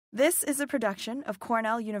This is a production of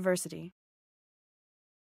Cornell University.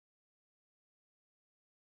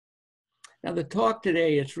 Now the talk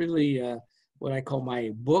today is really what I call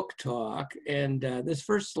my book talk. And this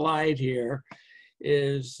first slide here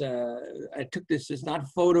is, I took this, it's not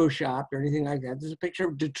photoshopped or anything like that. This is a picture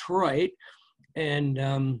of Detroit.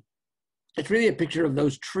 And it's really a picture of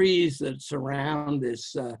those trees that surround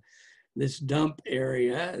this, this dump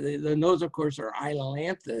area. Those, of course, are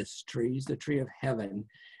ailanthus trees, the tree of heaven.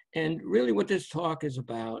 And really what this talk is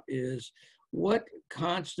about is what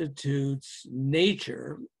constitutes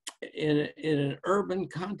nature in an urban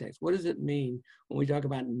context. What does it mean when we talk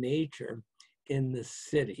about nature in the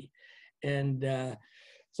city? And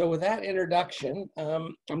so with that introduction,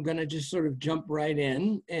 I'm going to just sort of jump right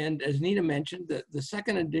in. And as Nina mentioned, the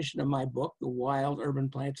second edition of my book, The Wild Urban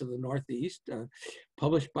Plants of the Northeast,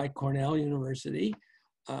 published by Cornell University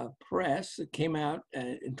Press, it came out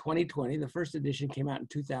in 2020. The first edition came out in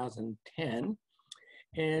 2010.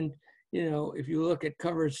 And you know, if you look, it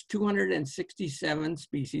covers 267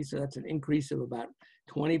 species, so that's an increase of about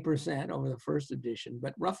 20% over the first edition,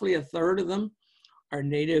 but roughly a third of them are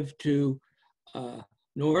native to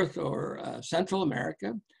North or Central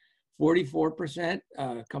America, 44%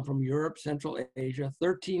 come from Europe, Central Asia,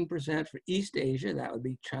 13% for East Asia, that would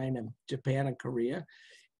be China, Japan, and Korea,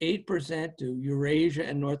 8% to Eurasia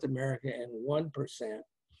and North America, and 1%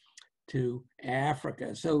 to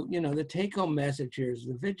Africa. So, you know, the take-home message here is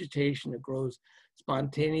the vegetation that grows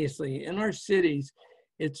spontaneously in our cities,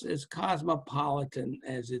 it's as cosmopolitan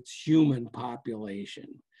as its human population.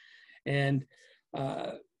 And,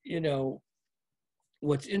 you know,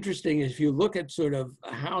 what's interesting is if you look at sort of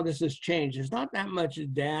how this has changed, there's not that much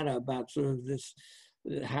data about sort of this,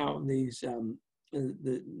 how these,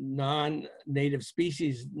 the non-native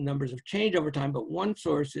species numbers have changed over time, but one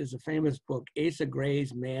source is a famous book, Asa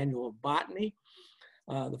Gray's Manual of Botany.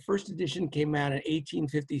 The first edition came out in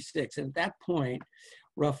 1856, and at that point,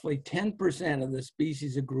 roughly 10% of the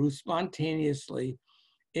species that grew spontaneously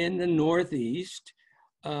in the Northeast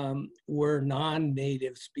were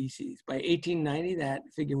non-native species. By 1890, that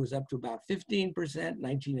figure was up to about 15%,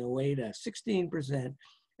 1908, 16%,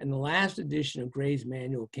 and the last edition of Gray's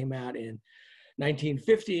Manual came out in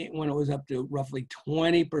 1950, when it was up to roughly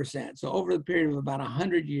 20%. So over the period of about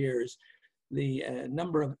 100 years, the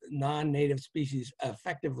number of non-native species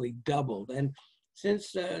effectively doubled. And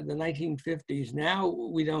since the 1950s, now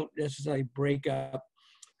we don't necessarily break up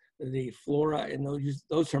the flora in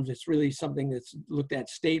those terms. It's really something that's looked at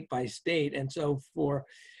state by state. And so for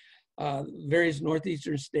various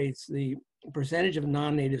northeastern states, the percentage of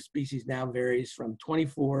non-native species now varies from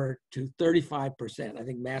 24 to 35%. I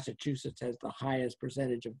think Massachusetts has the highest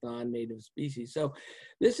percentage of non-native species. So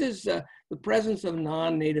this is the presence of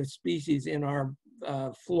non-native species in our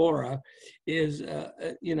flora is,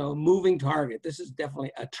 you know, a moving target. This is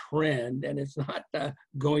definitely a trend, and it's not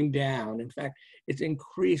going down. In fact, it's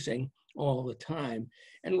increasing all the time.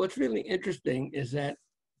 And what's really interesting is that,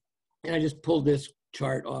 and I just pulled this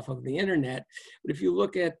chart off of the internet, but if you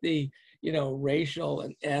look at the, you know, racial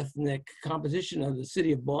and ethnic composition of the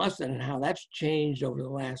city of Boston and how that's changed over the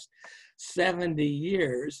last 70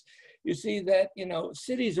 years, you see that, you know,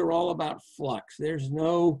 cities are all about flux. There's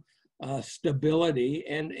no stability.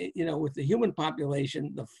 And, you know, with the human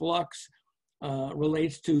population, the flux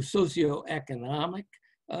relates to socioeconomic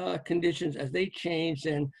conditions. As they change,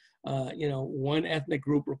 then, you know, one ethnic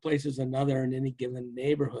group replaces another in any given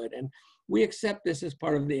neighborhood. And we accept this as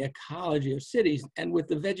part of the ecology of cities. And with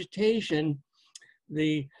the vegetation,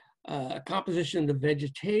 the composition of the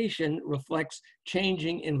vegetation reflects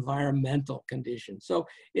changing environmental conditions. So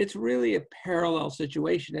it's really a parallel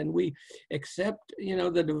situation. And we accept, you know,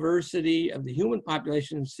 the diversity of the human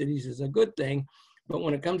population in cities is a good thing. But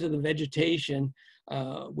when it comes to the vegetation,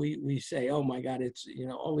 we say, oh my God, it's, you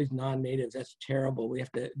know, all these non-natives, that's terrible. We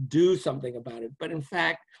have to do something about it. But in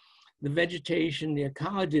fact, the vegetation, the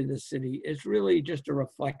ecology of the city is really just a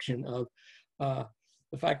reflection of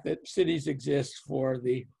the fact that cities exist for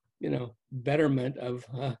the, you know, betterment of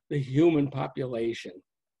the human population.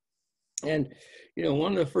 And, you know,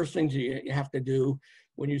 one of the first things you have to do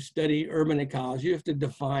when you study urban ecology, you have to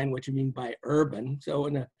define what you mean by urban. So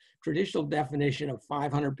in a traditional definition of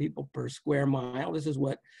 500 people per square mile, this is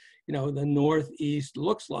what, you know, the Northeast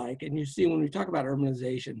looks like. And you see, when we talk about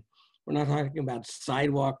urbanization, we're not talking about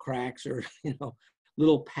sidewalk cracks or, you know,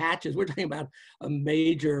 little patches. We're talking about a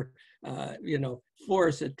major, you know,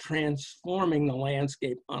 force at transforming the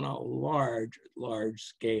landscape on a large, large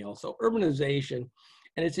scale. So urbanization,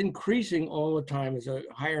 and it's increasing all the time as a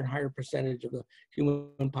higher and higher percentage of the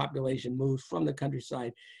human population moves from the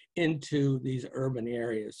countryside into these urban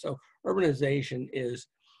areas. So urbanization is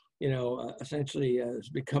essentially is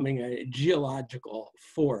becoming a geological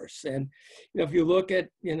force. And, if you look at,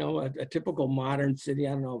 a typical modern city,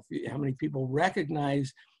 I don't know how many people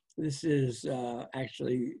recognize this is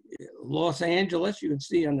actually Los Angeles. You can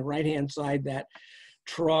see on the right-hand side that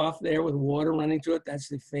trough there with water running through it. That's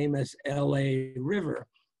the famous LA River.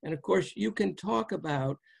 And of course, you can talk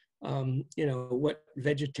about, what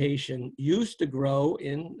vegetation used to grow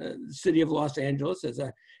in the city of Los Angeles as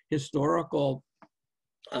a historical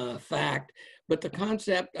fact, but the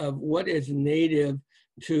concept of what is native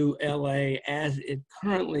to LA as it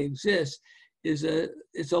currently exists is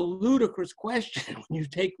a ludicrous question when you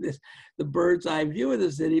take the bird's eye view of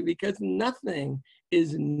the city, because nothing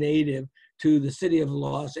is native to the city of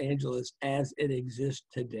Los Angeles as it exists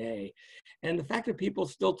today. And the fact that people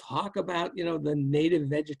still talk about, the native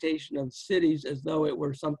vegetation of cities as though it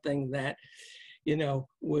were something that,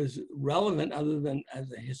 was relevant other than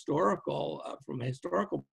as a historical, from a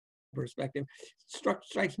historical perspective,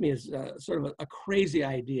 strikes me as sort of a crazy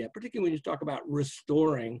idea, particularly when you talk about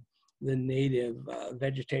restoring the native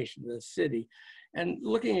vegetation of the city. And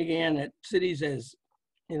looking again at cities as,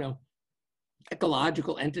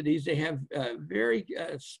 ecological entities, they have very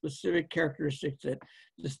specific characteristics that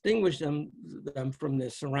distinguish them from the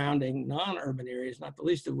surrounding non-urban areas, not the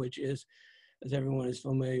least of which is, as everyone is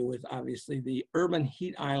familiar with, obviously, the urban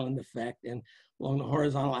heat island effect. And along the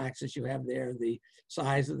horizontal axis, you have there the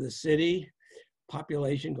size of the city,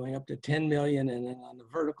 population going up to 10 million, and then on the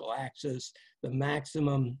vertical axis, the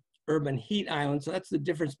maximum urban heat island. So that's the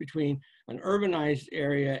difference between an urbanized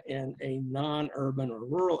area and a non-urban or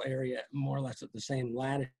rural area, more or less at the same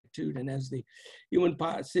latitude. And as the human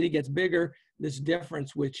city gets bigger, this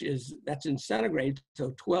difference, that's in centigrade,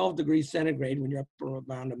 so 12 degrees centigrade when you're up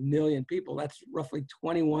around 1 million people, that's roughly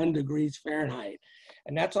 21 degrees Fahrenheit.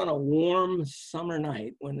 And that's on a warm summer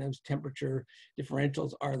night when those temperature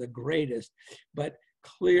differentials are the greatest. But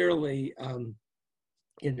clearly,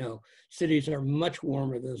 cities are much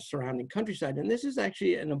warmer than the surrounding countryside. And this is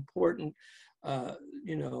actually an important,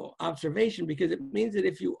 observation, because it means that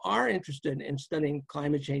if you are interested in studying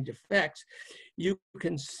climate change effects, you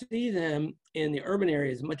can see them in the urban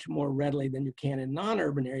areas much more readily than you can in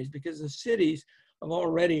non-urban areas, because the cities have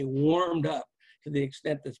already warmed up to the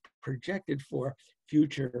extent that's projected for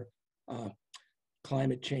future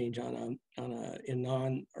climate change in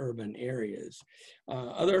non-urban areas.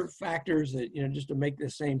 Other factors that, just to make the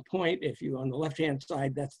same point, if you, on the left-hand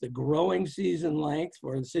side, that's the growing season length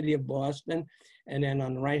for the city of Boston. And then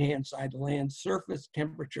on the right-hand side, the land surface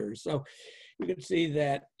temperatures. So you can see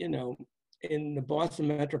that, in the Boston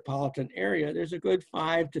metropolitan area, there's a good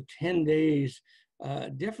 5 to 10 days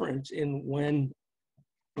difference in when,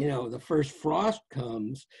 the first frost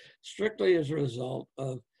comes, strictly as a result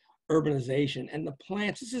of urbanization. And the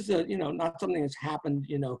plants, this is not something that's happened,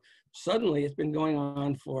 suddenly. It's been going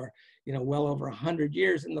on for, well over 100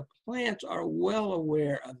 years. And the plants are well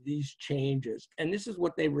aware of these changes. And this is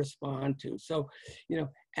what they respond to. So,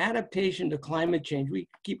 adaptation to climate change, we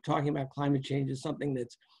keep talking about climate change as something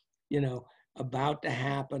that's, about to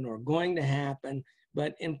happen or going to happen.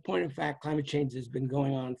 But in point of fact, climate change has been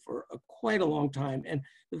going on for quite a long time. And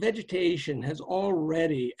the vegetation has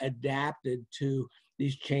already adapted to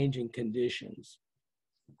these changing conditions.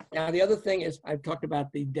 Now, the other thing is, I've talked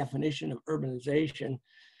about the definition of urbanization,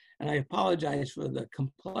 and I apologize for the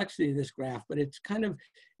complexity of this graph, but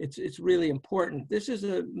it's really important. This is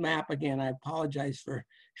a map. Again, I apologize for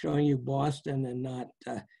showing you Boston and not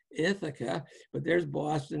Ithaca, but there's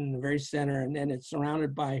Boston in the very center, and then it's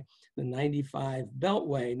surrounded by the 95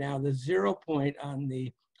 Beltway. Now, the 0 point on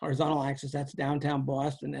the horizontal axis, that's downtown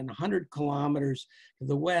Boston, and 100 kilometers to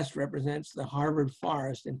the west represents the Harvard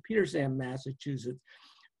Forest in Petersham, Massachusetts,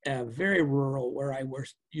 very rural, where I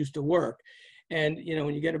used to work. And,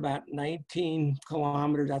 when you get about 19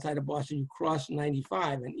 kilometers outside of Boston, you cross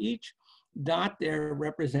 95, and each dot there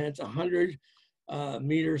represents a 100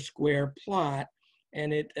 meter square plot.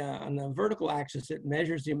 And it on the vertical axis, it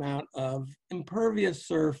measures the amount of impervious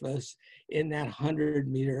surface in that 100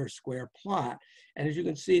 meter square plot. And as you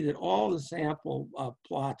can see, that all the sample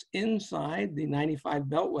plots inside the 95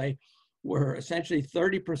 Beltway were essentially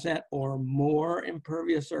 30% or more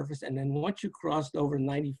impervious surface. And then once you crossed over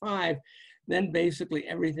 95, then basically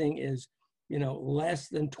everything is, less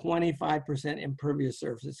than 25% impervious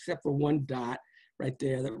surface, except for one dot right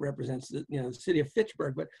there that represents the, the city of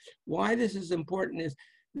Fitchburg. But why this is important is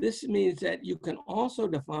this means that you can also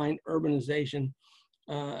define urbanization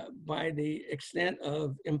by the extent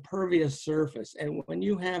of impervious surface. And when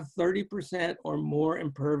you have 30% or more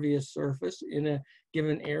impervious surface in a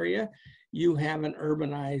given area, you have an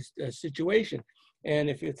urbanized situation. And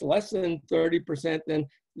if it's less than 30%, then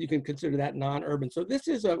you can consider that non-urban. So this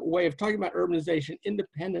is a way of talking about urbanization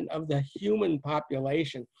independent of the human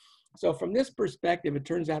population. So from this perspective, it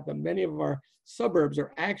turns out that many of our suburbs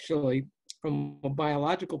are actually, from a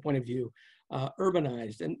biological point of view,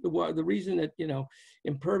 urbanized. And the reason that,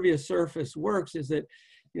 impervious surface works is that,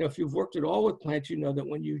 if you've worked at all with plants, you know that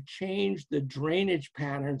when you change the drainage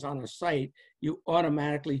patterns on a site, you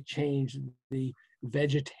automatically change the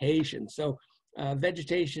vegetation. So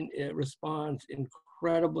vegetation responds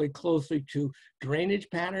incredibly closely to drainage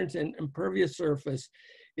patterns, and impervious surface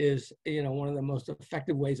is one of the most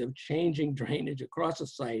effective ways of changing drainage across a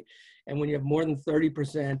site. And when you have more than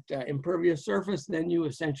 30% impervious surface, then you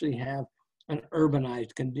essentially have an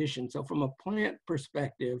urbanized condition. So from a plant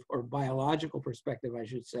perspective, or biological perspective, I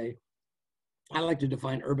should say, I like to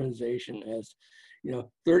define urbanization as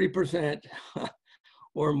 30%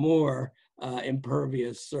 or more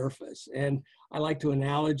impervious surface. And I like to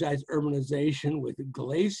analogize urbanization with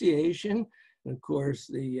glaciation. And of course,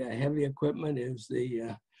 the heavy equipment is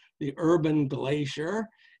the urban glacier.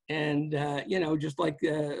 And, just like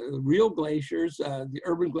real glaciers, the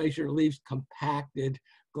urban glacier leaves compacted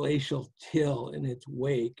glacial till in its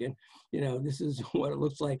wake. And, this is what it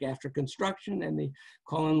looks like after construction. And they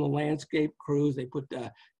call in the landscape crews. They put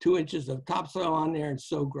 2 inches of topsoil on there and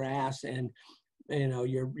sow grass. And,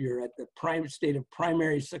 you're at the prime state of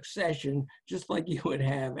primary succession, just like you would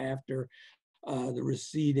have after the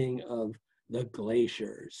receding of the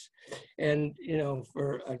glaciers. And,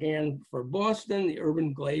 for Boston, the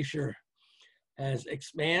urban glacier has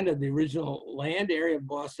expanded the original land area of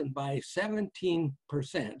Boston by 17%.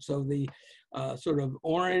 So the sort of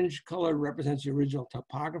orange color represents the original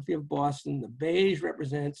topography of Boston. The beige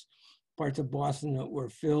represents parts of Boston that were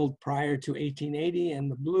filled prior to 1880,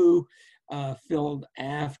 and the blue filled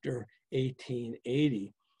after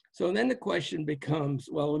 1880. So then the question becomes,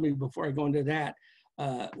 well, before I go into that,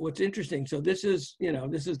 what's interesting, so this is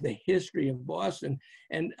the history of Boston.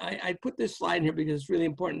 And I put this slide in here because it's really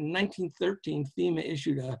important. In 1913, FEMA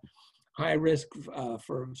issued a high risk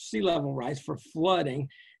for sea level rise for flooding.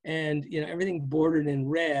 And, everything bordered in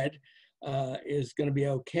red is going to be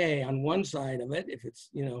okay on one side of it. If it's,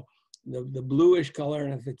 the bluish color,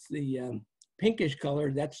 and if it's the pinkish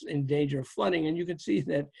color, that's in danger of flooding. And you can see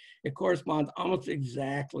that it corresponds almost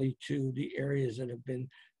exactly to the areas that have been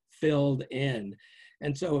filled in.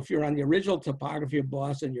 And so if you're on the original topography of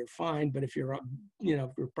Boston, you're fine. But if you're, if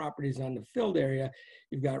your property's on the filled area,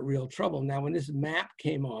 you've got real trouble. Now, when this map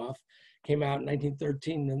came out in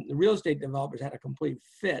 1913, the real estate developers had a complete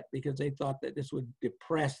fit because they thought that this would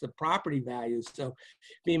depress the property values. So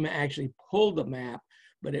FEMA actually pulled the map,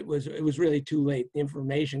 but it was really too late. The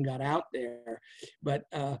information got out there. But,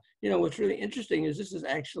 what's really interesting is this is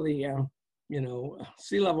actually,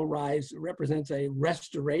 sea level rise represents a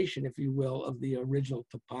restoration, if you will, of the original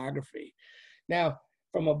topography. Now,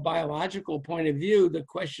 from a biological point of view, the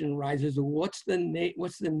question rises, what's the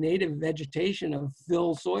native vegetation of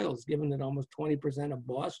fill soils, given that almost 20% of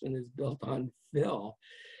Boston is built on fill?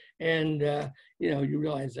 And, you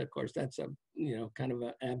realize, of course, that's a, kind of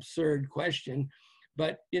an absurd question.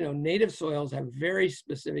 But, native soils have very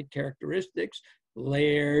specific characteristics: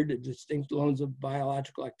 layered, distinct zones of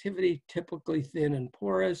biological activity, typically thin and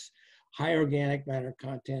porous, high organic matter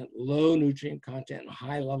content, low nutrient content, and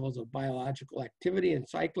high levels of biological activity and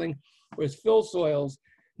cycling. Whereas fill soils,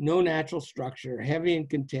 no natural structure, heavy and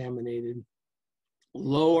contaminated,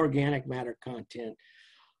 low organic matter content,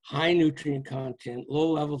 high nutrient content, low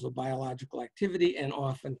levels of biological activity, and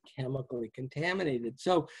often chemically contaminated.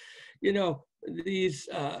 So, these,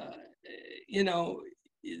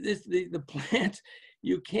 the plants,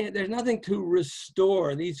 there's nothing to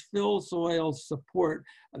restore. These fill soils support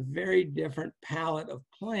a very different palette of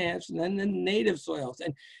plants than the native soils.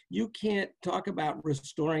 And you can't talk about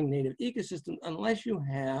restoring native ecosystems unless you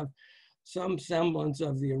have some semblance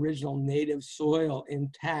of the original native soil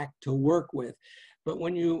intact to work with. But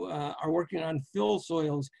when you are working on fill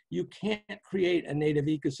soils, you can't create a native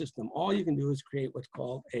ecosystem. All you can do is create what's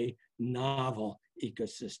called a novel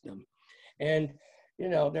ecosystem. And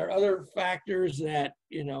there are other factors that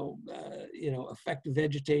affect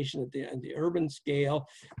vegetation at the urban scale.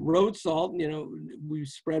 Road salt, we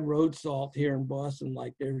spread road salt here in Boston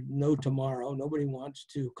like there's no tomorrow. Nobody wants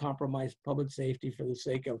to compromise public safety for the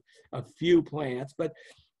sake of a few plants, but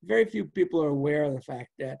very few people are aware of the fact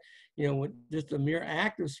that, with just the mere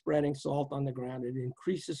act of spreading salt on the ground, it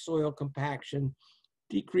increases soil compaction,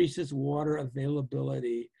 decreases water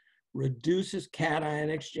availability, reduces cation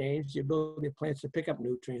exchange, the ability of plants to pick up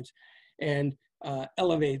nutrients, and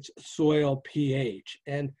elevates soil pH.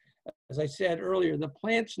 And as I said earlier, the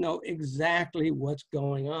plants know exactly what's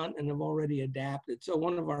going on and have already adapted. So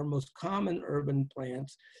one of our most common urban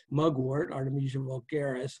plants, mugwort, Artemisia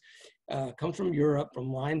vulgaris, comes from Europe,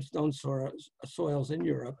 from limestone soils in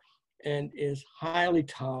Europe, and is highly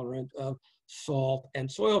tolerant of salt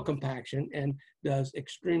and soil compaction and does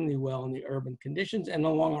extremely well in the urban conditions. And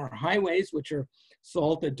along our highways, which are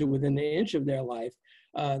salted to within an inch of their life,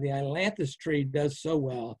 the ailanthus tree does so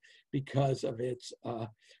well because of its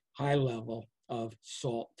high level of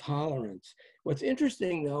salt tolerance. What's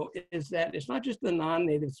interesting, though, is that it's not just the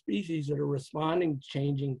non-native species that are responding to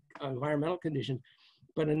changing environmental conditions,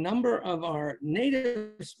 but a number of our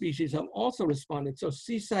native species have also responded. So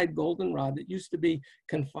seaside goldenrod, that used to be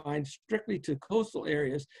confined strictly to coastal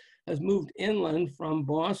areas, has moved inland from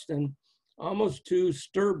Boston almost to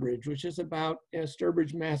Sturbridge, which is about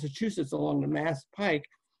Sturbridge, Massachusetts, along the Mass Pike,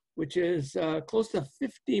 which is close to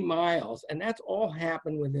 50 miles. And that's all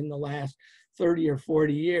happened within the last 30 or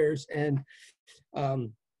 40 years. And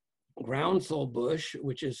groundsel bush,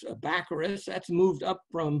 which is a baccharis, that's moved up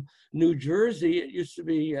from New Jersey. It used to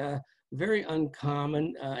be very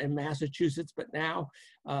uncommon in Massachusetts, but now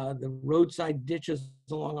the roadside ditches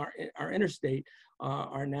along our interstate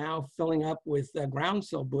are now filling up with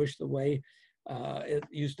groundsel bush the way it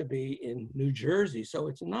used to be in New Jersey. So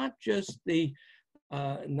it's not just the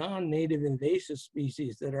non-native invasive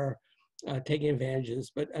species that are taking advantage of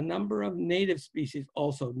this, but a number of native species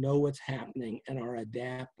also know what's happening and are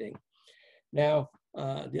adapting. Now,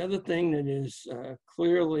 the other thing that is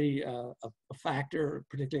clearly a factor,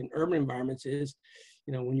 particularly in urban environments, is,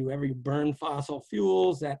 whenever you burn fossil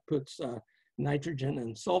fuels, that puts nitrogen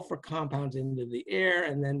and sulfur compounds into the air,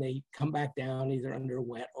 and then they come back down either under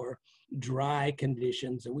wet or dry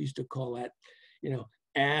conditions. And we used to call that,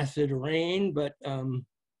 acid rain, but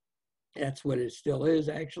that's what it still is,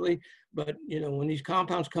 actually. But when these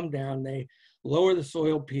compounds come down, they lower the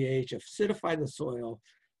soil pH, acidify the soil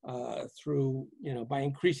through, by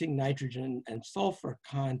increasing nitrogen and sulfur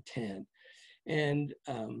content. And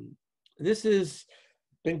this has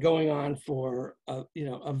been going on for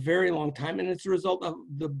a very long time, and it's a result of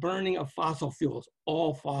the burning of fossil fuels.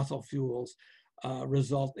 All fossil fuels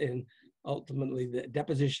result in ultimately the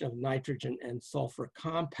deposition of nitrogen and sulfur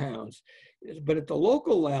compounds. But at the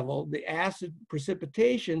local level, the acid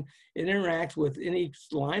precipitation, it interacts with any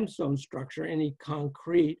limestone structure, any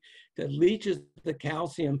concrete, that leaches the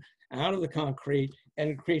calcium out of the concrete,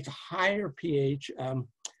 and it creates a higher pH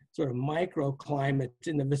sort of microclimates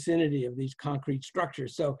in the vicinity of these concrete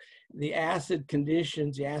structures. So the acid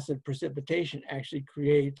conditions, the acid precipitation actually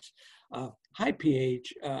creates high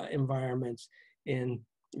pH environments in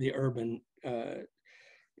the urban,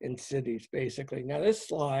 in cities, basically. Now this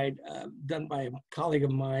slide, done by a colleague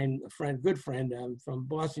of mine, a friend, good friend from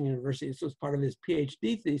Boston University, this was part of his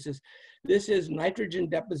PhD thesis. This is nitrogen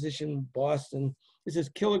deposition Boston. This is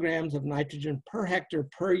kilograms of nitrogen per hectare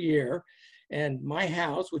per year. And my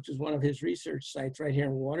house, which is one of his research sites right here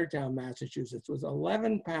in Watertown, Massachusetts, was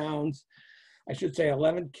 11 pounds, I should say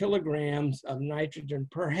 11 kilograms of nitrogen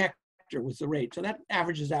per hectare was the rate. So that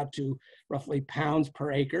averages out to roughly pounds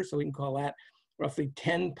per acre. So we can call that roughly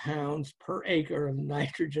 10 pounds per acre of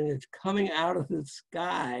nitrogen. It's coming out of the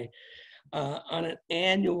sky on an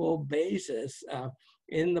annual basis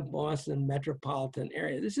in the Boston metropolitan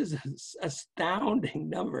area. This is an astounding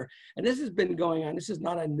number. And this has been going on. This is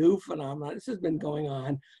not a new phenomenon. This has been going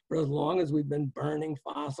on for as long as we've been burning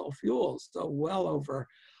fossil fuels. So well over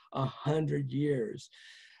 100 years.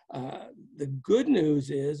 The good news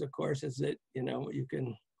is, of course, is that, you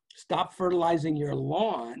can stop fertilizing your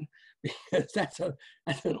lawn, because that's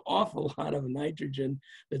an awful lot of nitrogen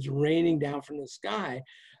that's raining down from the sky.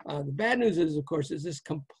 The bad news is, of course, is this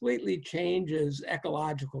completely changes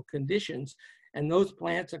ecological conditions, and those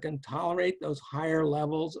plants that can tolerate those higher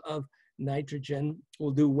levels of nitrogen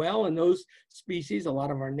will do well. And those species, a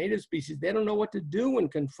lot of our native species, they don't know what to do when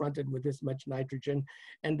confronted with this much nitrogen,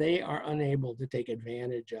 and they are unable to take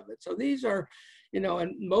advantage of it. So these are,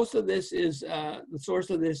 and most of this is, the source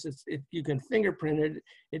of this is, if you can fingerprint it,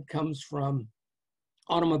 it comes from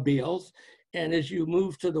automobiles. And as you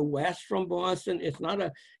move to the west from Boston, it's not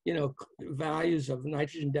a, values of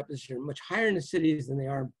nitrogen deposition are much higher in the cities than they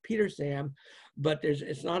are in Peter Sam, but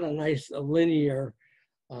it's not a nice linear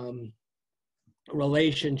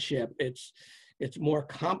relationship. It's more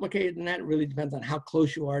complicated than that. It really depends on how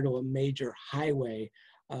close you are to a major highway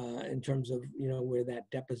in terms of, where that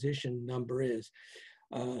deposition number is.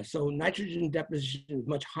 So nitrogen deposition is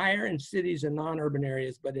much higher in cities and non-urban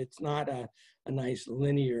areas, but it's not a nice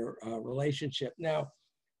linear relationship. Now,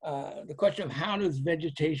 the question of how does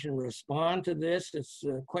vegetation respond to this, it's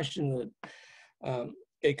a question that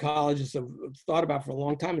ecologists have thought about for a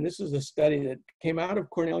long time. And this is a study that came out of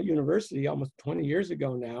Cornell University almost 20 years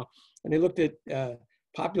ago now. And they looked at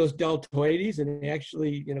Populus deltoides, and they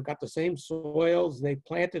actually, got the same soils. And they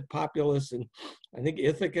planted Populus in, I think,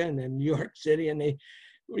 Ithaca and then New York City. And they,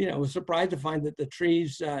 was surprised to find that the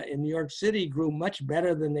trees in New York City grew much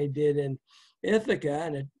better than they did in Ithaca.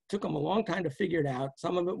 And it took them a long time to figure it out.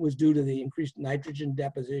 Some of it was due to the increased nitrogen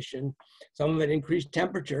deposition. Some of it increased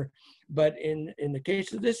temperature. But in the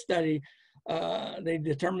case of this study, they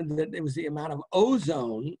determined that it was the amount of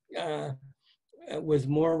ozone was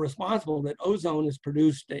more responsible. That ozone is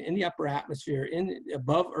produced in the upper atmosphere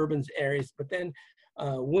above urban areas, but then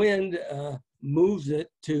wind moves it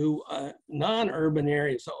to non-urban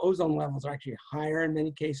areas. So ozone levels are actually higher in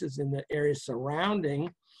many cases in the areas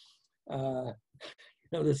surrounding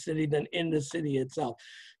the city than in the city itself.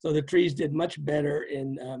 So the trees did much better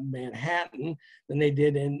in Manhattan than they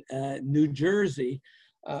did in New Jersey,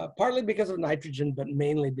 partly because of nitrogen, but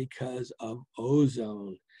mainly because of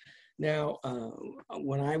ozone. Now,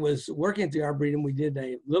 when I was working at the Arboretum, we did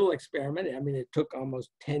a little experiment. I mean, it took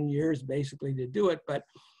almost 10 years basically to do it, but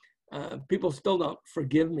people still don't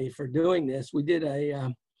forgive me for doing this. We did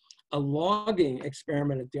a logging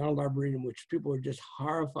experiment at the Arnold Arboretum, which people were just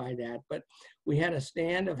horrified at. But we had a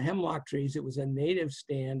stand of hemlock trees. It was a native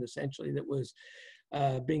stand, essentially, that was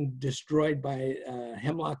being destroyed by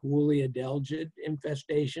hemlock woolly adelgid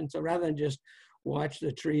infestation. So rather than just watch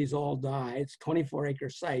the trees all die, it's a 24-acre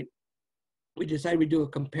site. We decided we'd do a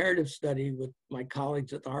comparative study with my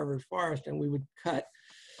colleagues at the Harvard Forest, and we would cut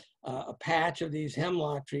a patch of these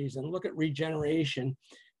hemlock trees and look at regeneration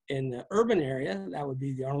in the urban area. That would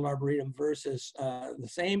be the Arnold Arboretum versus the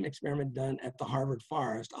same experiment done at the Harvard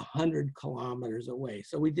Forest, 100 kilometers away.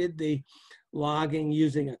 So we did the logging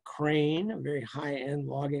using a crane, a very high-end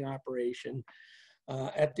logging operation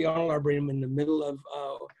at the Arnold Arboretum in the middle of,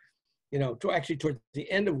 actually towards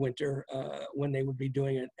the end of winter when they would be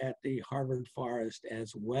doing it at the Harvard Forest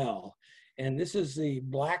as well. And this is the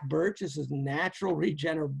black birch. This is natural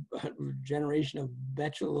regeneration of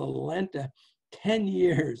Betula lenta 10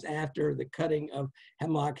 years after the cutting of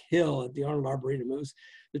Hemlock Hill at the Arnold Arboretum.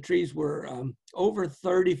 The trees were over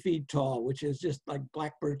 30 feet tall, which is just like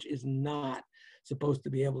black birch is not supposed to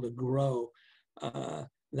be able to grow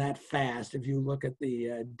that fast if you look at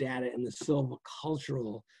the data in the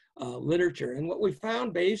silvicultural literature. And what we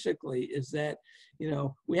found basically is that,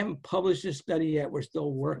 we haven't published this study yet, we're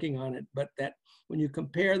still working on it, but that when you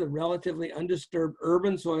compare the relatively undisturbed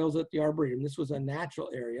urban soils at the Arboretum, this was a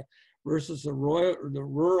natural area, versus the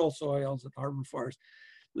rural soils at the Harvard Forest,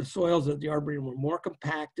 the soils at the Arboretum were more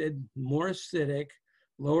compacted, more acidic,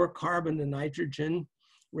 lower carbon to nitrogen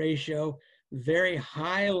ratio, very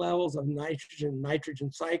high levels of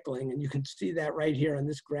nitrogen cycling. And you can see that right here on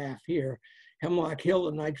this graph here. Hemlock Hill,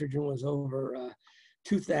 the nitrogen was over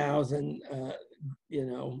 2,000,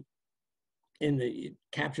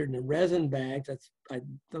 captured in the resin bags. I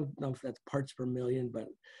don't know if that's parts per million, but,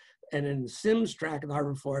 and in the Sims tract of the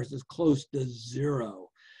Harvard Forest is close to 0.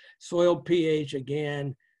 Soil pH,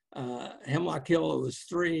 again, Hemlock Hill, it was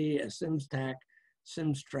 3. A Sims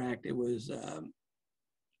tract, it was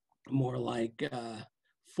more like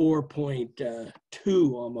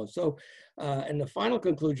 4.2 almost. So, and the final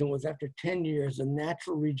conclusion was after 10 years, the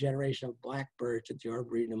natural regeneration of black birch at the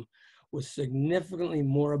Arboretum was significantly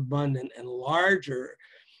more abundant and larger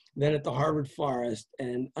than at the Harvard Forest,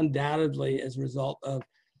 and undoubtedly as a result of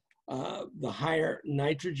the higher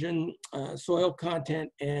nitrogen soil content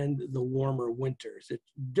and the warmer winters.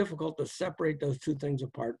 It's difficult to separate those two things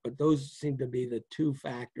apart, but those seem to be the two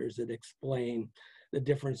factors that explain the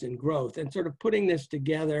difference in growth. And sort of putting this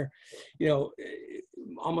together,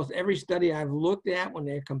 almost every study I've looked at when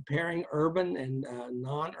they're comparing urban and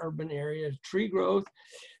non-urban areas, tree growth,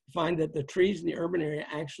 find that the trees in the urban area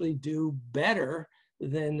actually do better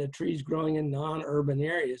than the trees growing in non-urban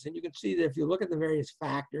areas. And you can see that if you look at the various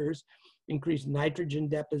factors, increased nitrogen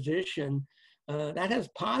deposition, that has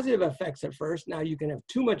positive effects at first. Now you can have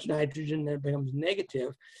too much nitrogen, that becomes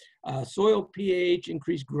negative. Soil pH,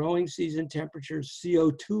 increased growing season temperatures,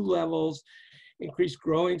 CO2 levels, increased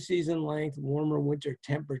growing season length, warmer winter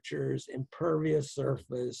temperatures, impervious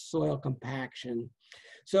surface, soil compaction.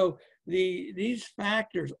 So these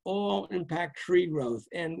factors all impact tree growth.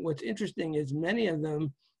 And what's interesting is many of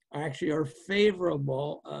them actually are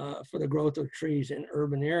favorable for the growth of trees in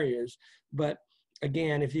urban areas. But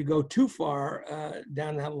again, if you go too far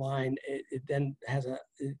down that line, it then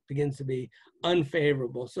it begins to be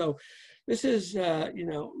unfavorable. So this is,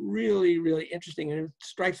 really, really interesting. And it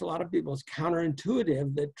strikes a lot of people as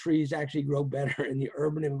counterintuitive that trees actually grow better in the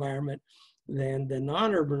urban environment than the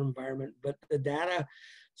non-urban environment, but the data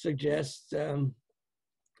suggests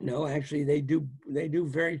no, actually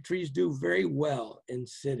trees do very well in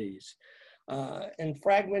cities. And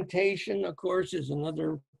fragmentation, of course, is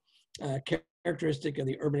another characteristic of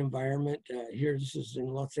the urban environment. Here, this is in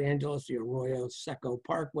Los Angeles, the Arroyo Seco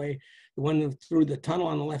Parkway. The one through the tunnel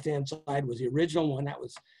on the left-hand side was the original one. That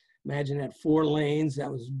was, imagine that, 4 lanes.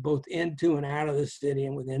 That was both into and out of the city.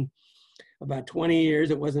 And within about 20 years,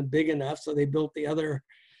 it wasn't big enough. So they built the other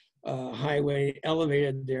highway,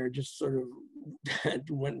 elevated there, just sort of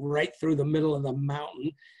went right through the middle of the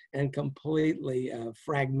mountain and completely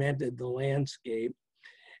fragmented the landscape.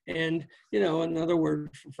 And, you know, another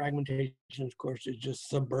word for fragmentation, of course, is just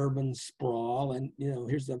suburban sprawl. And, you know,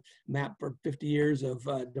 here's the map for 50 years of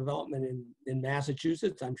development in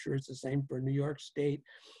Massachusetts. I'm sure it's the same for New York State.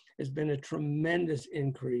 There's been a tremendous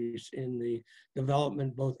increase in the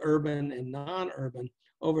development, both urban and non-urban,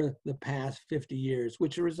 over the past 50 years,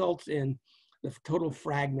 which results in the total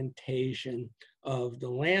fragmentation of the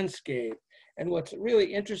landscape. And what's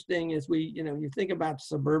really interesting is you think about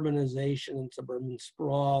suburbanization and suburban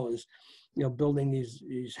sprawl is, you know, building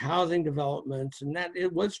these housing developments, and that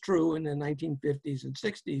it was true in the 1950s and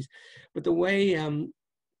 60s, but the way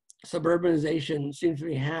suburbanization seems to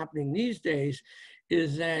be happening these days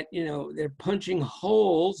is that, you know, they're punching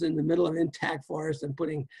holes in the middle of intact forests and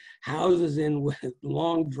putting houses in with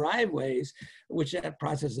long driveways, which that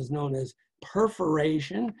process is known as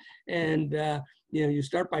perforation. And, you know, you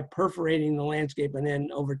start by perforating the landscape, and then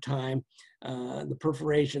over time, the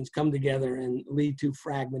perforations come together and lead to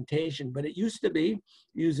fragmentation. But it used to be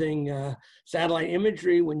using satellite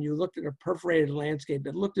imagery. When you looked at a perforated landscape,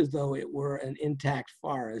 it looked as though it were an intact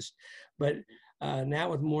forest. But now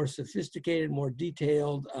with more sophisticated, more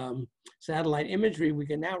detailed satellite imagery, we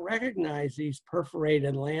can now recognize these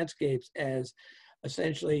perforated landscapes as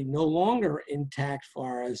essentially no longer intact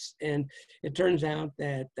forests. And it turns out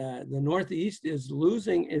that the Northeast is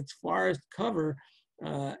losing its forest cover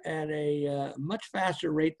at a much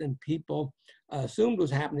faster rate than people assumed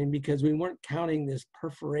was happening, because we weren't counting this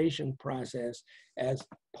perforation process as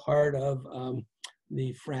part of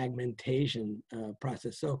the fragmentation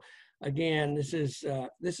process. So again, this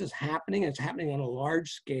is happening. It's happening on a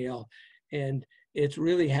large scale, and it's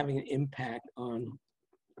really having an impact on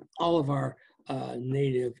all of our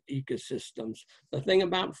native ecosystems. The thing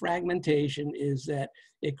about fragmentation is that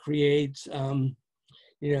it creates,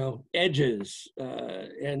 you know, edges,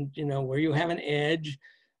 and, you know, where you have an edge,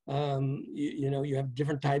 you know, you have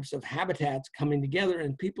different types of habitats coming together.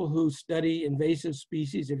 And people who study invasive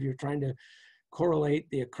species, if you're trying to correlate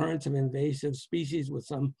the occurrence of invasive species with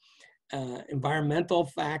some environmental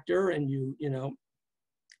factor, and you know,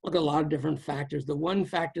 look at a lot of different factors. The one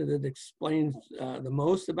factor that explains the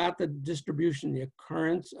most about the distribution, the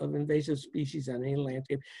occurrence of invasive species on any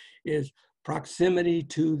landscape, is proximity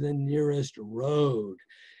to the nearest road.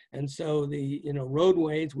 And so the, you know,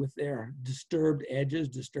 roadways with their disturbed edges,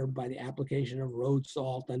 disturbed by the application of road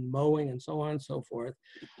salt and mowing and so on and so forth,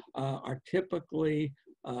 are typically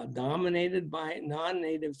dominated by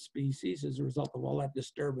non-native species as a result of all that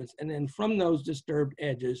disturbance. And then from those disturbed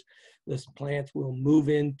edges, the plants will move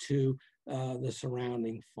into the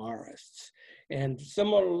surrounding forests. And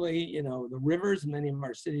similarly, you know, the rivers, many of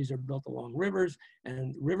our cities are built along rivers,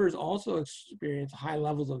 and rivers also experience high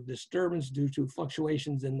levels of disturbance due to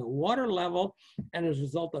fluctuations in the water level. And as a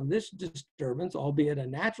result of this disturbance, albeit a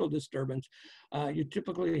natural disturbance, you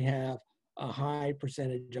typically have a high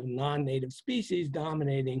percentage of non-native species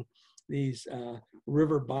dominating these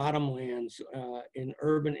river bottomlands in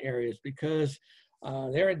urban areas, because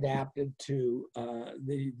they're adapted to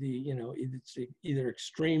you know, it's either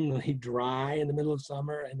extremely dry in the middle of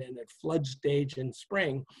summer and then at flood stage in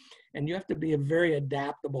spring. And you have to be a very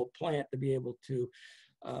adaptable plant to be able to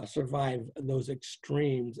survive those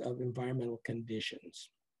extremes of environmental conditions.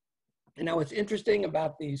 And now what's interesting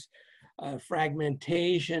about these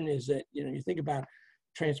fragmentation is that, you know, you think about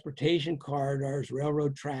transportation corridors,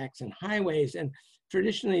 railroad tracks, and highways, and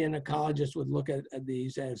traditionally an ecologist would look at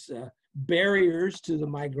these as barriers to the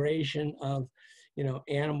migration of, you know,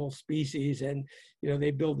 animal species. And, you know,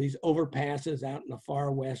 they build these overpasses out in the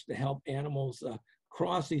far west to help animals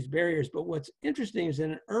cross these barriers. But what's interesting is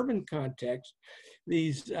in an urban context,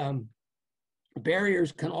 these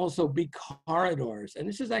barriers can also be corridors. And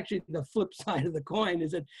this is actually the flip side of the coin,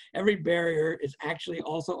 is that every barrier is actually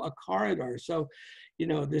also a corridor. So, you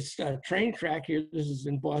know, this train track here, this is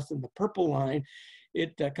in Boston, the purple line,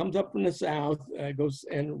 it comes up from the south, goes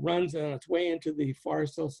and runs on its way into the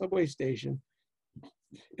Forest Hill subway station.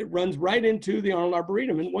 It runs right into the Arnold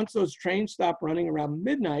Arboretum. And once those trains stop running around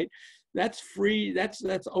midnight, that's free, that's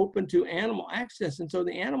open to animal access. And so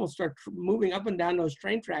the animals start moving up and down those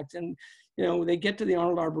train tracks, and they get to the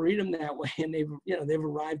Arnold Arboretum that way, and they've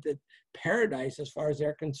arrived at paradise as far as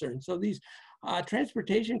they're concerned. So these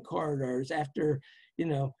transportation corridors after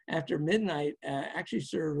midnight actually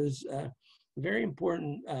serve as very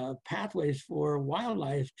important pathways for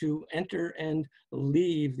wildlife to enter and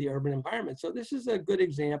leave the urban environment. So this is a good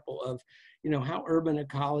example of how urban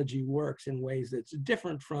ecology works in ways that's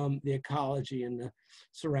different from the ecology in the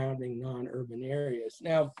surrounding non-urban areas.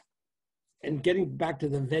 Now, and getting back to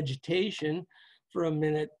the vegetation for a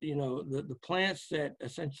minute, the plants that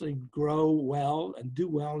essentially grow well and do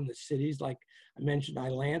well in the cities, like I mentioned,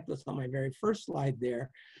 Ailanthus on my very first slide there.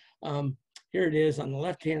 Here it is on the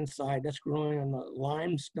left-hand side. That's growing on the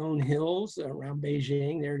limestone hills around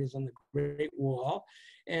Beijing. There it is on the Great Wall.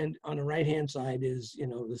 And on the right-hand side is,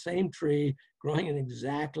 the same tree growing in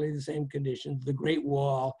exactly the same conditions, the Great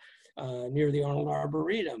Wall near the Arnold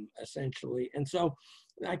Arboretum, essentially. And so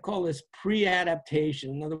I call this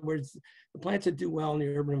pre-adaptation. In other words, the plants that do well in the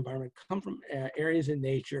urban environment come from areas in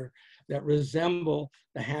nature that resemble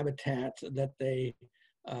the habitats that they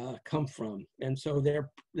come from. And so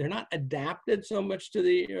they're not adapted so much to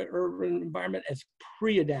the urban environment as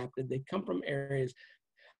pre-adapted. They come from areas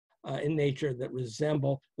in nature that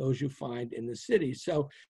resemble those you find in the city. So,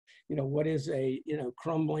 what is a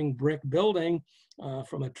crumbling brick building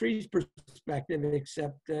from a tree's perspective,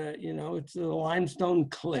 except it's a limestone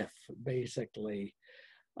cliff, basically.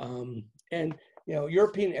 And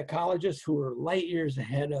European ecologists who are light years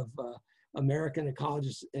ahead of American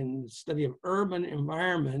ecologists in the study of urban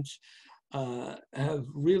environments have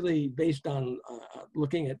really, based on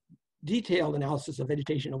looking at detailed analysis of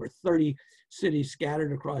vegetation over 30 cities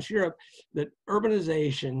scattered across Europe, that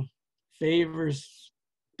urbanization favors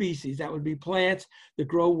species, that would be plants that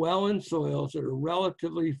grow well in soils that are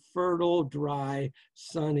relatively fertile, dry,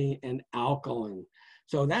 sunny, and alkaline.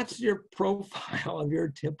 So that's your profile of your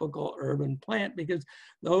typical urban plant, because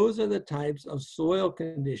those are the types of soil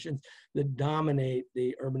conditions that dominate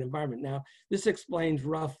the urban environment. Now, this explains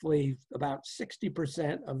roughly about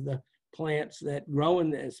 60% of the plants that grow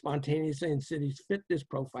spontaneously in cities fit this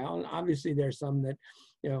profile. And obviously there's some that,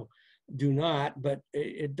 do not, but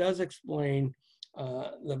it does explain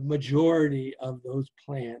the majority of those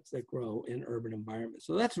plants that grow in urban environments.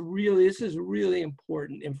 So this is really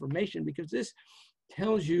important information, because this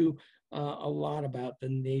tells you a lot about the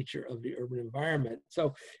nature of the urban environment.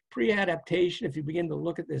 So pre-adaptation, if you begin to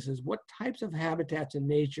look at this, is what types of habitats in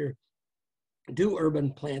nature do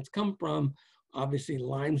urban plants come from? Obviously,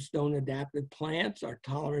 limestone adapted plants are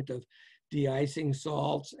tolerant of de-icing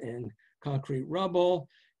salts and concrete rubble.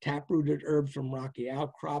 Taprooted herbs from rocky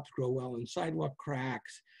outcrops grow well in sidewalk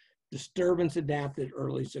cracks. Disturbance adapted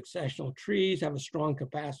early successional trees have a strong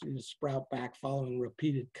capacity to sprout back following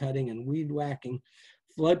repeated cutting and weed whacking.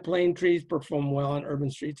 Floodplain trees perform well on urban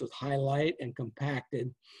streets with high light and compacted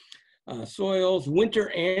soils. Winter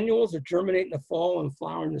annuals that germinate in the fall and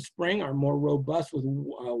flower in the spring are more robust with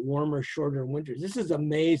warmer, shorter winters. This is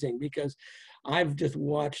amazing, because I've just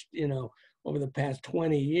watched, over the past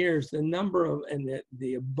 20 years, the number of and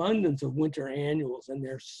the abundance of winter annuals and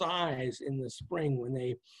their size in the spring when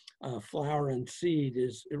they flower and seed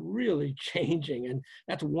is really changing. And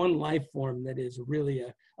that's one life form that is really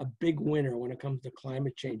a big winner when it comes to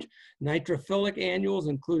climate change. Nitrophilic annuals,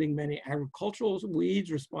 including many agricultural weeds,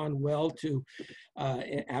 respond well to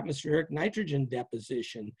atmospheric nitrogen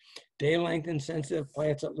deposition. Day length insensitive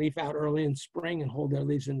plants that leaf out early in spring and hold their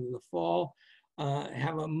leaves into the fall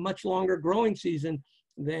have a much longer growing season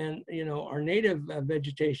than our native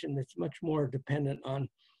vegetation that's much more dependent on,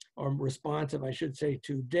 or responsive, I should say,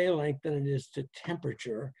 to day length than it is to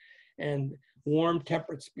temperature. And warm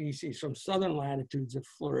temperate species from southern latitudes that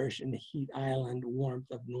flourish in the heat island warmth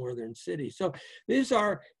of northern cities. So these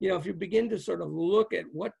are, if you begin to sort of look at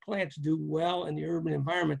what plants do well in the urban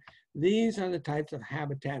environment, these are the types of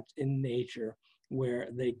habitats in nature where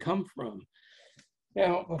they come from.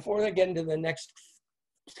 Now, before I get into the next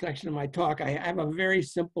section of my talk, I have a very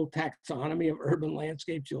simple taxonomy of urban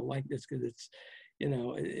landscapes. You'll like this because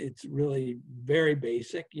it's really very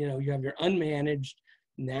basic. You have your unmanaged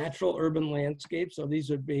natural urban landscapes. So these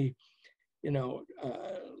would be,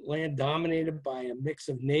 land dominated by a mix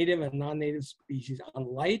of native and non-native species on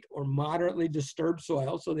light or moderately disturbed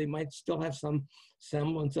soil. So they might still have some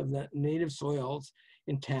semblance of the native soils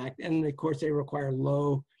intact. And of course, they require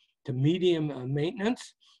low to medium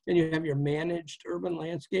maintenance. Then you have your managed urban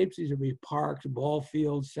landscapes. These would be parks, ball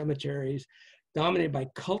fields, cemeteries, dominated by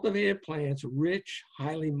cultivated plants, rich,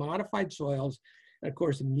 highly modified soils, and of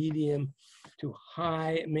course, medium to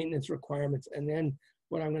high maintenance requirements. And then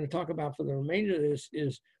what I'm going to talk about for the remainder of this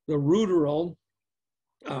is the ruderal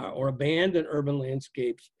or abandoned urban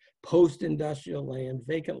landscapes, post-industrial land,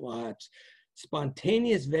 vacant lots,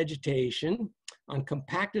 spontaneous vegetation on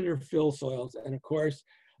compacted or fill soils, and of course,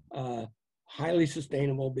 highly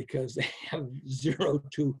sustainable because they have 0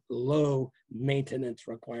 to low maintenance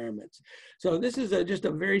requirements. So this is just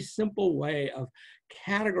a very simple way of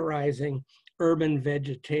categorizing urban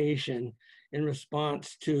vegetation in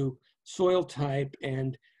response to soil type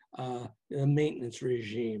and the maintenance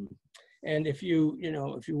regime. And if you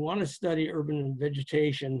want to study urban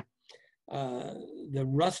vegetation, the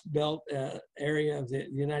Rust Belt area of the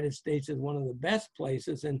United States is one of the best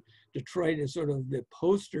places, and Detroit is sort of the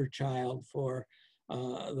poster child for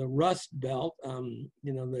the Rust Belt.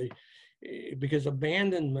 Because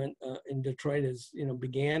abandonment in Detroit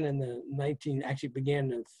began in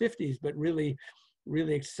the 50s, but really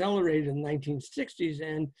accelerated in the 1960s,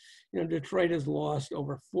 and Detroit has lost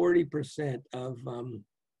over 40% of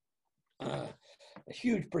a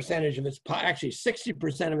huge percentage of its, actually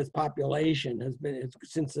 60% of its population has been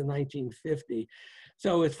since the 1950s.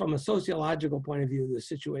 So it's from a sociological point of view, the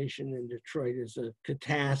situation in Detroit is a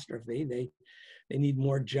catastrophe. They need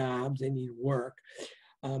more jobs, they need work.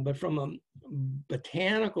 But from a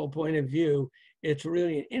botanical point of view, it's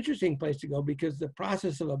really an interesting place to go because the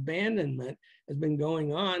process of abandonment has been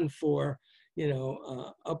going on for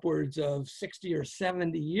upwards of 60 or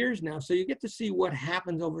 70 years now. So you get to see what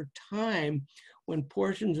happens over time when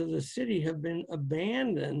portions of the city have been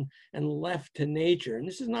abandoned and left to nature. And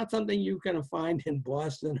this is not something you can find in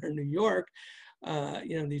Boston or New York.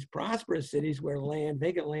 These prosperous cities where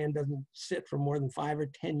vacant land doesn't sit for more than 5 or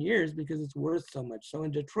 10 years because it's worth so much. So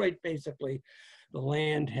in Detroit, basically, the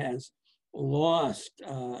land has lost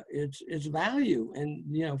its value.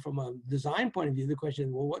 And from a design point of view, the question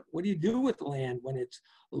is, well, what do you do with land when it's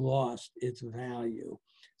lost its value?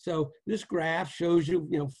 So this graph shows you,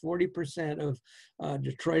 40% of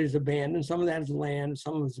Detroit is abandoned. Some of that is land,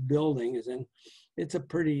 some of it's buildings, and it's a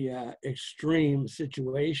pretty extreme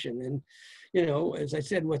situation. And as I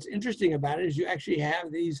said, what's interesting about it is you actually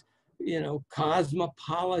have these,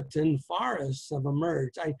 cosmopolitan forests have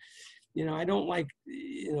emerged. I don't like,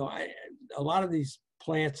 a lot of these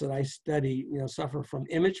plants that I study, suffer from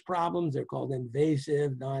image problems. They're called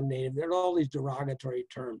invasive, non-native. There are all these derogatory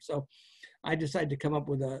terms. So I decided to come up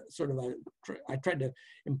with I tried to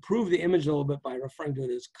improve the image a little bit by referring to it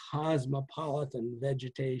as cosmopolitan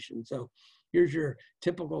vegetation. So here's your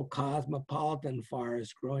typical cosmopolitan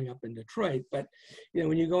forest growing up in Detroit. But,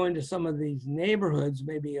 when you go into some of these neighborhoods,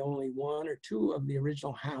 maybe only 1 or 2 of the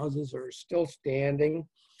original houses are still standing.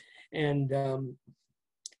 And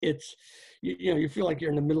it's, you feel like you're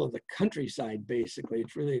in the middle of the countryside, basically.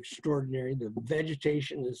 It's really extraordinary. The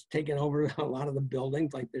vegetation has taken over a lot of the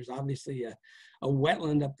buildings. Like there's obviously a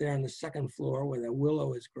wetland up there on the 2nd floor where the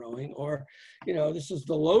willow is growing. Or, this is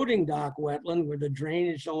the loading dock wetland where the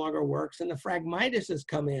drainage no longer works and the Phragmites has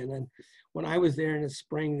come in. And when I was there in the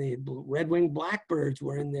spring, the red-winged blackbirds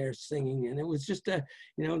were in there singing. And it was just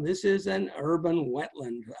this is an urban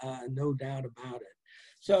wetland, no doubt about it.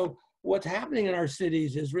 So what's happening in our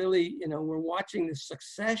cities is really, we're watching the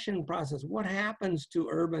succession process. What happens to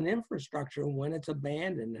urban infrastructure when it's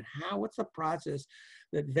abandoned, and what's the process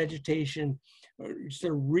that vegetation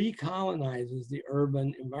sort of recolonizes the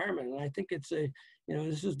urban environment? And I think it's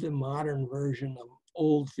this is the modern version of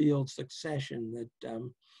old field succession that a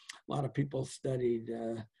lot of people studied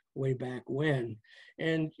way back when.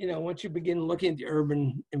 And, once you begin looking at the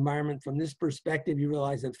urban environment from this perspective, you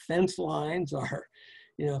realize that fence lines are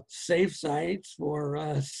safe sites for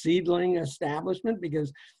seedling establishment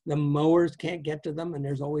because the mowers can't get to them, and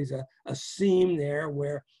there's always a seam there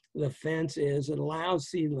where the fence is. It allows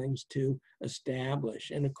seedlings to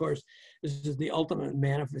establish. And of course, this is the ultimate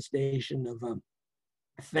manifestation of a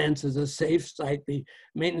fence as a safe site. The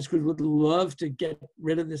maintenance crews would love to get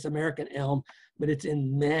rid of this American elm, but it's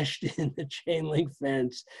enmeshed in the chain link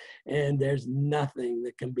fence, and there's nothing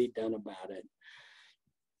that can be done about it.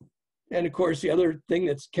 And of course, the other thing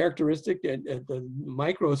that's characteristic at the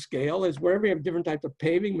micro scale is wherever you have different types of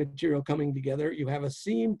paving material coming together, you have a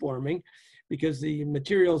seam forming because the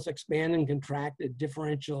materials expand and contract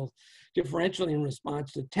differentially in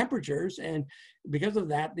response to temperatures. And because of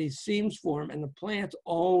that, these seams form, and the plants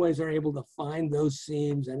always are able to find those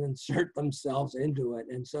seams and insert themselves into it.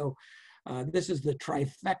 And so this is the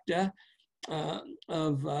trifecta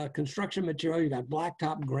of construction material. You got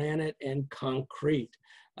blacktop, granite, and concrete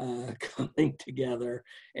coming together,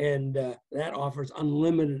 and that offers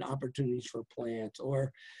unlimited opportunities for plants.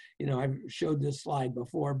 Or, I've showed this slide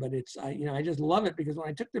before, but it's, I just love it because when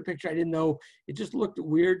I took the picture, I didn't know, it just looked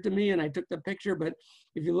weird to me, and I took the picture. But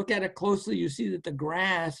if you look at it closely, you see that the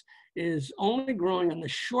grass is only growing on the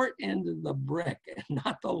short end of the brick and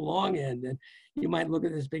not the long end. And you might look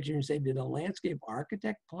at this picture and say, did a landscape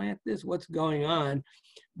architect plant this? What's going on?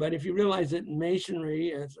 But if you realize that masonry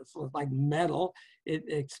is like metal, it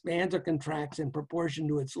expands or contracts in proportion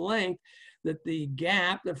to its length, that the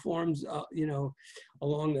gap that forms,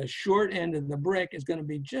 along the short end of the brick is going to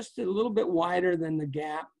be just a little bit wider than the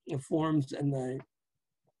gap that forms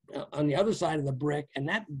on the other side of the brick. And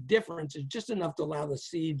that difference is just enough to allow the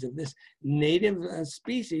seeds of this native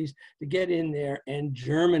species to get in there and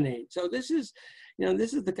germinate. So this is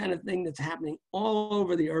the kind of thing that's happening all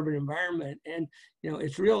over the urban environment. And,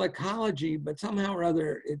 it's real ecology, but somehow or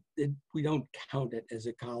other, we don't count it as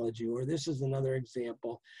ecology. Or this is another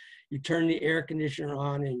example. You turn the air conditioner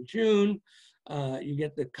on in June, you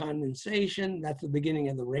get the condensation. That's the beginning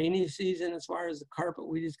of the rainy season as far as the carpet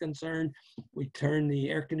weed is concerned. We turn the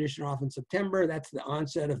air conditioner off in September. That's the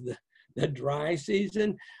onset of the dry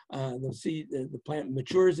season. The plant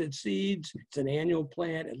matures its seeds. It's an annual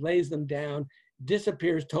plant. It lays them down,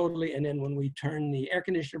 disappears totally. And then when we turn the air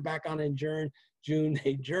conditioner back on in June,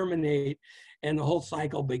 they germinate, and the whole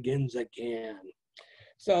cycle begins again.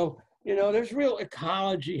 So, there's real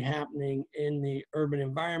ecology happening in the urban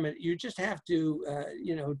environment. You just have to,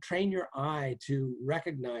 train your eye to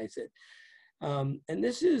recognize it. And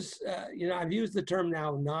this is, I've used the term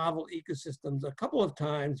now novel ecosystems a couple of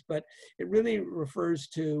times, but it really refers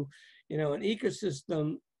to, an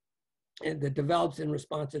ecosystem that develops in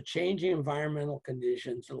response to changing environmental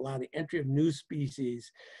conditions and allow the entry of new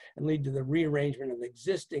species and lead to the rearrangement of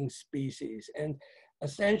existing species. And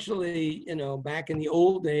essentially, back in the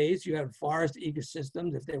old days, you had forest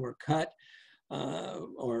ecosystems. If they were cut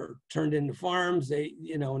or turned into farms, they,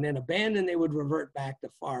 and then abandoned, they would revert back to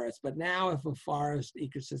forests. But now if a forest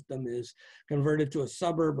ecosystem is converted to a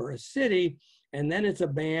suburb or a city, and then it's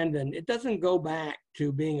abandoned, it doesn't go back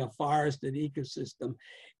to being a forested ecosystem.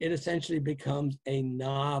 It essentially becomes a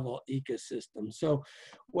novel ecosystem. So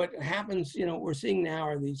what happens, what we're seeing now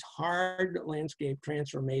are these hard landscape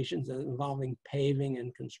transformations involving paving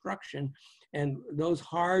and construction. And those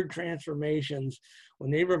hard transformations,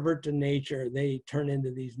 when they revert to nature, they turn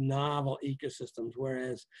into these novel ecosystems,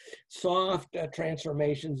 whereas soft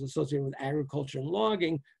transformations associated with agriculture and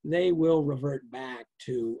logging, they will revert back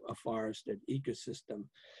to a forested ecosystem.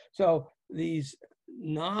 So these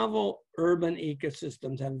novel urban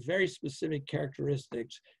ecosystems have very specific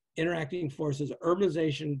characteristics, interacting forces,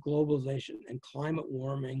 urbanization, globalization, and climate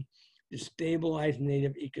warming, destabilize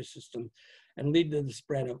native ecosystem, and lead to the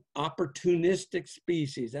spread of opportunistic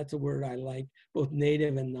species. That's a word I like, both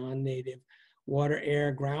native and non-native. Water,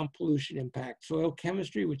 air, ground pollution impact soil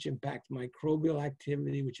chemistry, which impacts microbial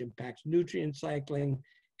activity, which impacts nutrient cycling,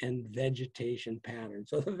 and vegetation patterns.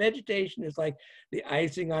 So the vegetation is like the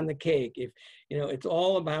icing on the cake. If, it's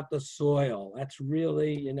all about the soil. That's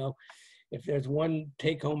really, if there's one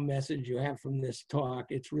take-home message you have from this talk,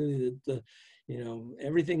 it's really the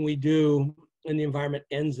everything we do in the environment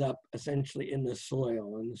ends up essentially in the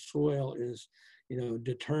soil, and the soil is,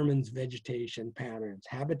 determines vegetation patterns.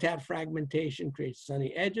 Habitat fragmentation creates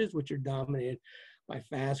sunny edges, which are dominated by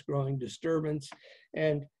fast-growing disturbance.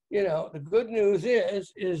 And the good news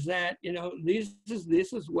is that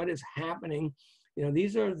this is what is happening.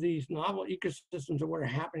 These are these novel ecosystems that are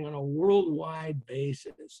happening on a worldwide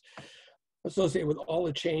basis, associated with all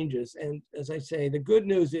the changes. And as I say, the good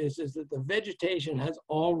news is that the vegetation has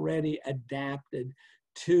already adapted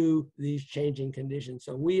to these changing conditions.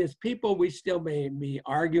 So we as people, we still may be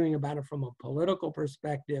arguing about it from a political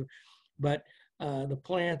perspective, but the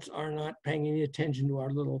plants are not paying any attention to our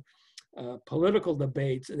little political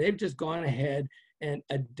debates. They've just gone ahead and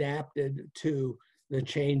adapted to the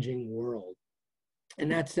changing world. In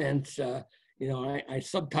that sense, I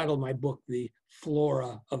subtitled my book, The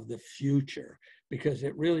Flora of the Future, because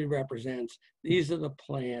it really represents, these are the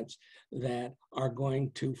plants that are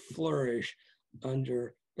going to flourish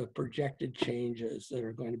under the projected changes that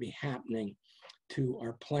are going to be happening to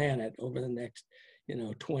our planet over the next,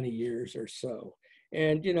 20 years or so.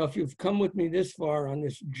 And, if you've come with me this far on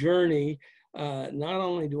this journey, not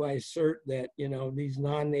only do I assert that, these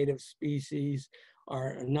non-native species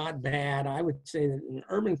are not bad, I would say that in an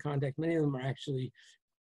urban context, many of them are actually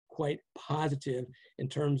quite positive in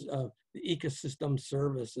terms of the ecosystem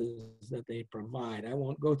services that they provide. I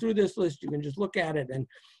won't go through this list. You can just look at it, and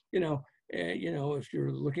if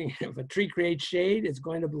you're looking, if a tree creates shade, it's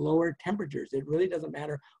going to lower temperatures. It really doesn't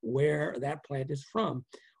matter where that plant is from.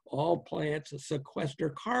 All plants sequester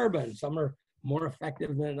carbon. Some are more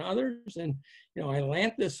effective than others. And,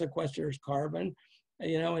 Ailanthus sequesters carbon,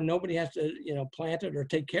 and nobody has to, plant it or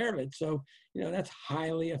take care of it. So, that's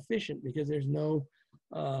highly efficient because there's no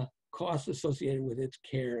cost associated with its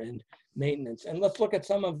care and maintenance. And let's look at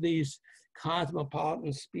some of these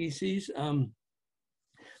cosmopolitan species.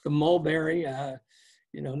 The mulberry,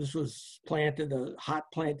 this was planted, a hot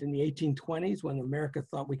plant in the 1820s when America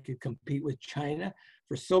thought we could compete with China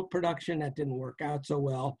for silk production. That didn't work out so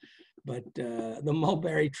well. But the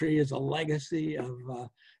mulberry tree is a legacy of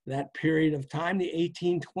that period of time, the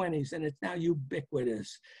 1820s, and it's now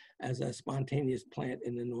ubiquitous as a spontaneous plant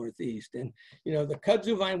in the Northeast. And, the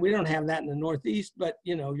kudzu vine, we don't have that in the Northeast, but,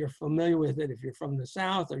 you're familiar with it if you're from the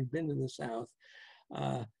South or you've been to the South.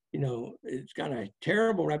 It's got a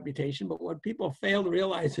terrible reputation, but what people fail to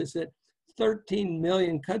realize is that 13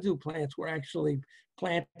 million kudzu plants were actually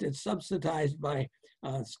planted, subsidized by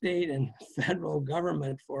state and federal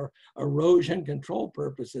government for erosion control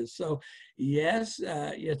purposes. So yes,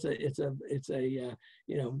 it's a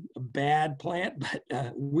bad plant,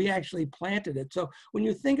 but we actually planted it. So when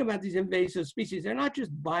you think about these invasive species, they're not just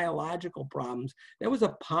biological problems. There was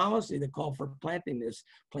a policy that called for planting this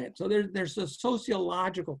plant. So there's a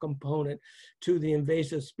sociological component to the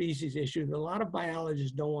invasive species issue that a lot of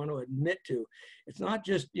biologists don't want to admit to. It's not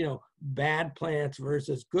just, bad plants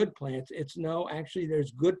versus good plants. It's no, actually there's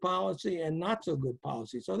good policy and not so good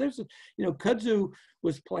policy. So there's, kudzu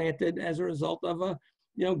was planted as a result of a,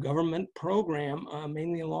 government program,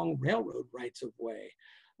 mainly along railroad rights of way.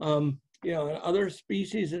 Other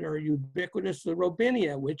species that are ubiquitous, the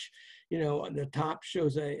robinia, which, on the top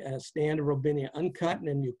shows a stand of robinia uncut, and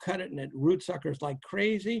then you cut it and it root suckers like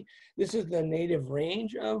crazy. This is the native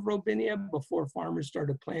range of robinia before farmers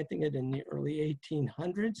started planting it in the early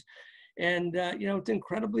 1800s. And, it's an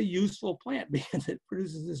incredibly useful plant because it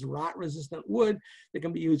produces this rot-resistant wood that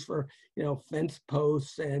can be used for, fence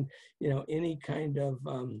posts and, any kind of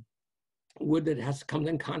wood that has to come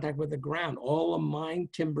in contact with the ground. All the mine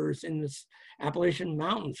timbers in the Appalachian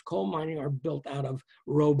Mountains, coal mining, are built out of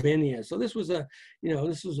robinia. So this was a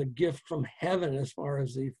gift from heaven as far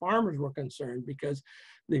as the farmers were concerned, because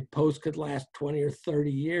the post could last 20 or 30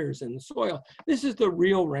 years in the soil. This is the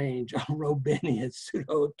real range of robinia,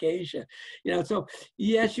 pseudoacacia. So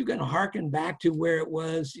yes, you can harken back to where it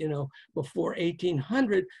was, before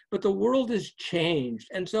 1800, but the world has changed.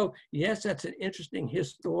 And so, yes, that's an interesting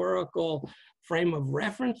historical frame of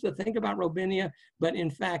reference to think about robinia, but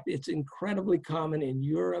in fact, it's incredibly common in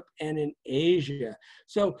Europe and in Asia.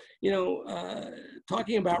 So,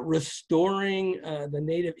 talking about restoring the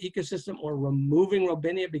native ecosystem or removing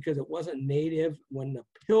robinia because it wasn't native when the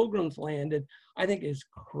Pilgrims landed, I think is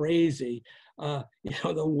crazy. The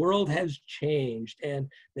world has changed and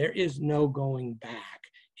there is no going back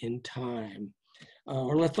in time.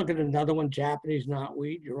 Or let's look at another one, Japanese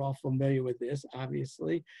knotweed. You're all familiar with this,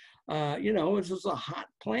 obviously. This was a hot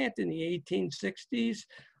plant in the 1860s.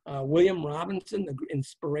 William Robinson, the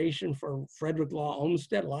inspiration for Frederick Law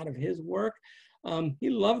Olmsted, a lot of his work. He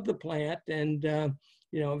loved the plant, and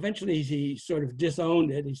eventually he sort of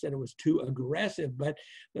disowned it. He said it was too aggressive, but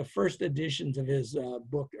the first editions of his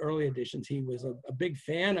book, early editions, he was a big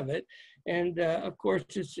fan of it. And of course,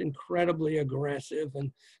 it's incredibly aggressive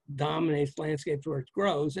and dominates landscapes where it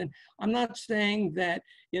grows. And I'm not saying that,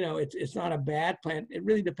 it's not a bad plant. It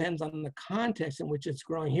really depends on the context in which it's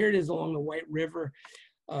growing. Here it is along the White River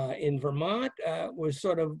in Vermont, was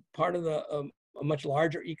sort of part of a much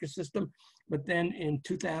larger ecosystem. But then in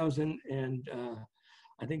 2000 and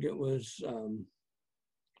I think it was,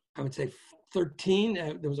 I would say 13,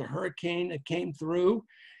 there was a hurricane that came through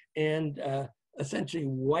and essentially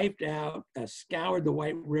wiped out, scoured the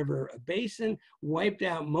White River Basin, wiped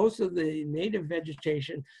out most of the native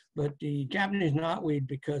vegetation, but the Japanese knotweed,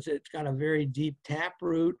 because it's got a very deep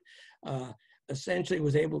taproot, essentially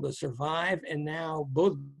was able to survive. And now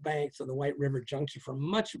both banks of the White River Junction, for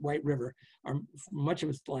much White River, much of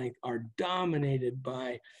its length, are dominated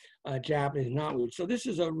by Japanese knotweed. So this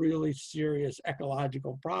is a really serious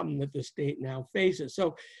ecological problem that the state now faces.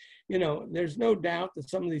 So, there's no doubt that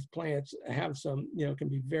some of these plants have some, can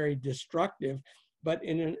be very destructive. But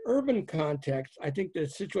in an urban context, I think the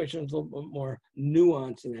situation is a little bit more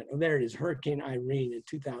nuanced in that. Oh, there it is, Hurricane Irene in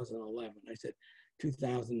 2011. I said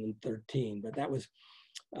 2013, but that was,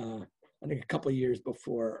 I think, a couple of years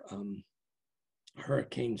before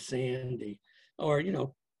Hurricane Sandy. Or,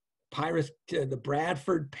 Pyrus, the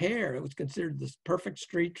Bradford pear. It was considered this perfect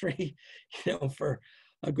street tree, for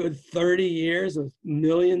a good 30 years. With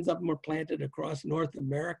millions of them were planted across North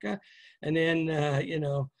America. And then,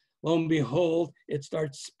 lo and behold, it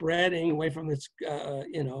starts spreading away from its,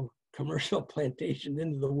 commercial plantation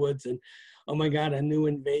into the woods. And oh my God, a new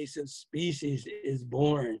invasive species is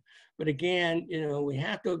born. But again, we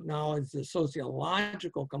have to acknowledge the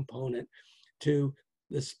sociological component to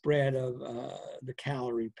the spread of the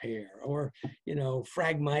calorie pear. Or,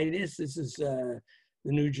 Phragmites, this is the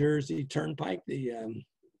New Jersey Turnpike,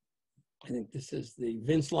 I think this is the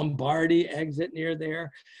Vince Lombardi exit near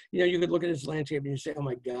there. You could look at this landscape and you say, oh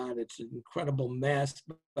my God, it's an incredible mess,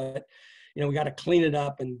 but we got to clean it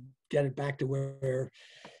up and get it back to where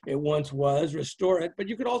it once was, restore it. But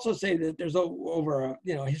you could also say that there's over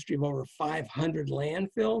a history of over 500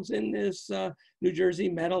 landfills in this New Jersey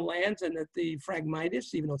meadowlands, and that the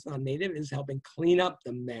Phragmites, even though it's not native, is helping clean up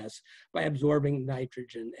the mess by absorbing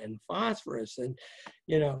nitrogen and phosphorus. And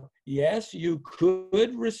yes, you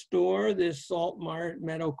could restore this salt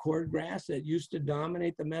meadow cordgrass that used to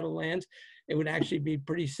dominate the meadowlands. It would actually be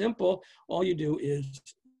pretty simple. All you do is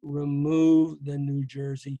remove the New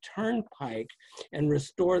Jersey Turnpike and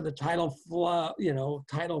restore the tidal flow,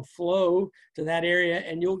 to that area,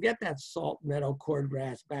 and you'll get that salt meadow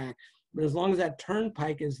cordgrass back. But as long as that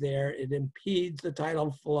turnpike is there, it impedes the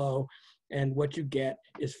tidal flow, and what you get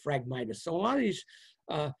is Phragmites. So a lot of these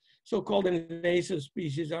so-called invasive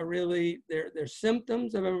species are really, they're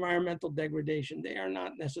symptoms of environmental degradation. They are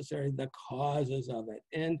not necessarily the causes of it.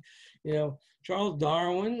 And, Charles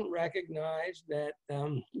Darwin recognized that,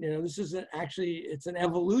 this is it's an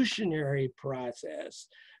evolutionary process,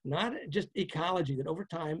 not just ecology, that over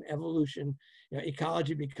time, evolution,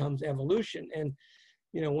 ecology becomes evolution. And,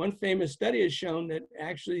 one famous study has shown that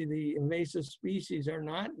actually the invasive species are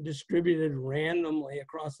not distributed randomly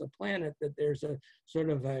across the planet, that there's a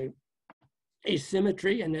sort of a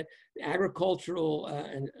asymmetry, and that agricultural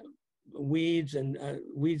and weeds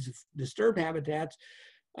disturb habitats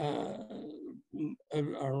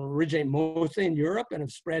originate mostly in Europe and have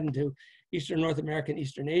spread into Eastern North America and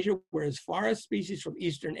Eastern Asia, whereas forest species from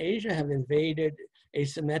Eastern Asia have invaded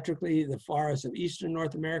asymmetrically the forests of Eastern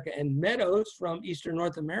North America, and meadows from Eastern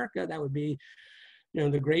North America, that would be,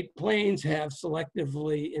 the Great Plains, have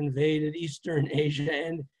selectively invaded Eastern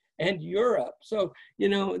Asia and Europe. So,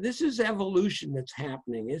 this is evolution that's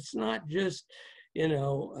happening. It's not just,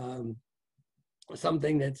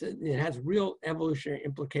 something it has real evolutionary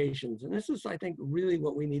implications. And this is, I think, really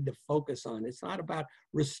what we need to focus on. It's not about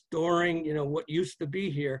restoring, what used to be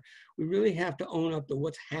here. We really have to own up to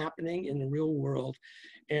what's happening in the real world,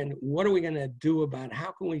 and what are we going to do about it?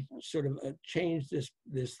 How can we sort of change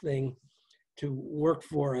this thing to work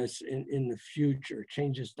for us in the future,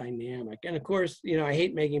 change this dynamic? And of course, I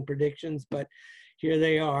hate making predictions, but here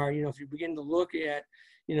they are. If you begin to look at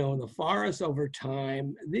the forests over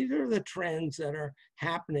time, these are the trends that are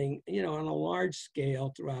happening, on a large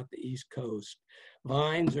scale throughout the East Coast.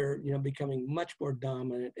 Vines are, becoming much more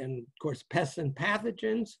dominant. And of course, pests and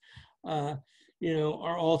pathogens,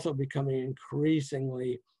 are also becoming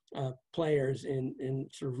increasingly players in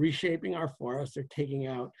sort of reshaping our forests. They're taking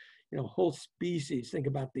out, whole species. Think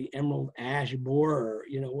about the emerald ash borer,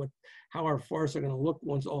 how our forests are going to look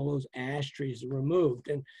once all those ash trees are removed.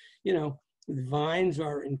 And, vines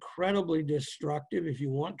are incredibly destructive. If you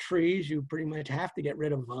want trees, you pretty much have to get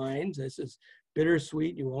rid of vines. This is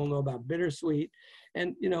bittersweet. You all know about bittersweet.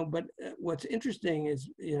 And, but what's interesting is,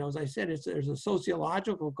 as I said, there's a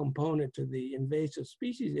sociological component to the invasive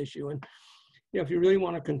species issue. And, if you really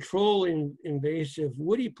want to control invasive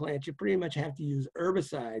woody plants, you pretty much have to use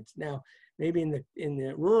herbicides. Now, maybe in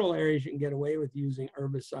the rural areas, you can get away with using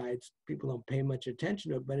herbicides. People don't pay much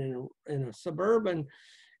attention to it, but in a suburban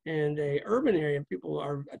and a urban area, people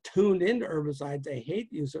are tuned into herbicides. They hate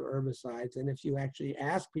the use of herbicides. And if you actually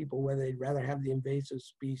ask people whether they'd rather have the invasive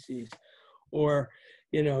species or,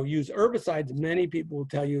 use herbicides, many people will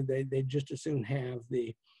tell you they just as soon have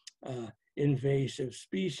the invasive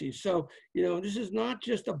species. So, this is not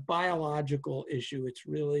just a biological issue. It's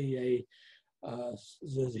really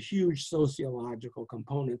there's a huge sociological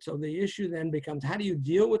component. So the issue then becomes, how do you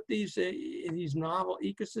deal with these novel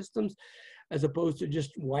ecosystems, as opposed to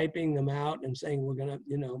just wiping them out and saying we're going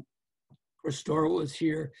to, restore what was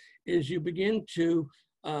here? Is you begin to,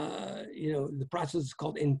 the process is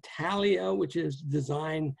called intaglio, which is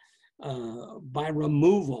design by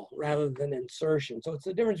removal rather than insertion. So it's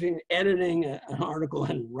the difference between editing an article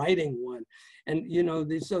and writing one. And,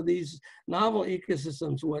 so these novel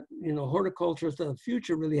ecosystems, what, horticulturists of the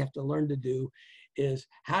future really have to learn to do is,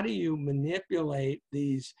 how do you manipulate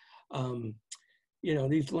these,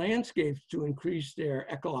 these landscapes to increase their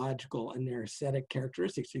ecological and their aesthetic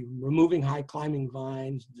characteristics? So removing high climbing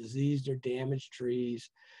vines, diseased or damaged trees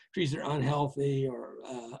that are unhealthy or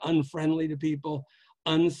unfriendly to people,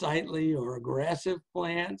 unsightly or aggressive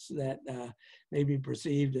plants that may be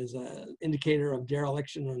perceived as an indicator of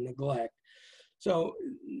dereliction or neglect. So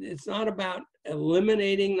it's not about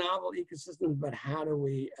eliminating novel ecosystems, but how do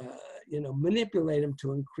we, manipulate them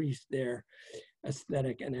to increase their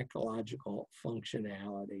aesthetic and ecological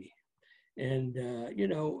functionality. And,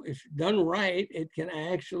 if done right, it can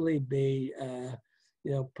actually be,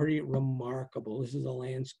 pretty remarkable. This is a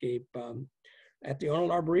landscape at the Arnold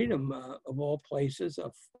Arboretum, of all places,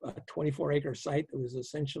 a 24-acre site that was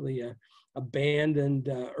essentially a abandoned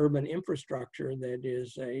urban infrastructure that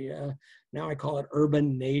is now I call it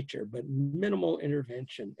urban nature, but minimal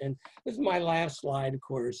intervention. And this is my last slide, of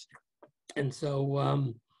course. And so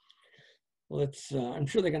I'm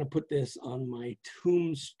sure they're going to put this on my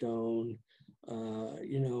tombstone.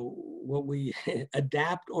 What we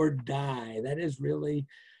adapt or die. That is really,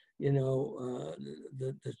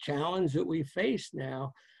 the challenge that we face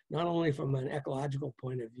now, not only from an ecological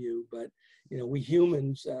point of view, but, we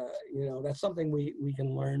humans, that's something we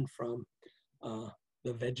can learn from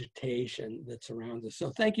the vegetation that surrounds us. So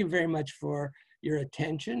thank you very much for your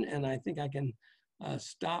attention. And I think I can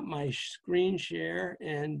stop my screen share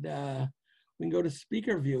and we can go to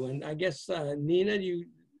speaker view. And I guess, Nina,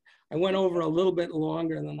 I went over a little bit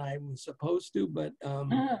longer than I was supposed to, but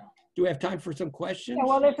do we have time for some questions? Yeah,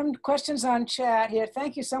 well, there's some questions on chat here.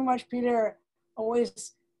 Thank you so much, Peter.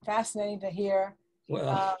 Always fascinating to hear.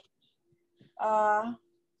 Well,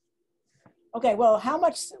 okay, well,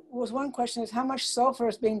 one question is how much sulfur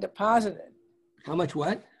is being deposited? How much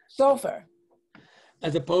what? Sulfur.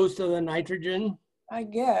 As opposed to the nitrogen? I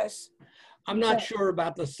guess. I'm not sure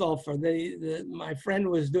about the sulfur. My friend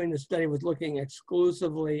was doing the study, was looking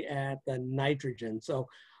exclusively at the nitrogen. So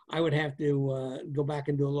I would have to go back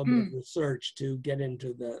and do a little bit of research to get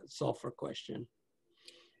into the sulfur question.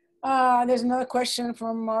 There's another question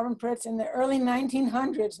from Marvin Pritz. In the early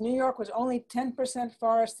 1900s, New York was only 10%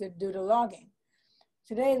 forested due to logging.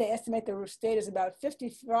 Today, they estimate the state is about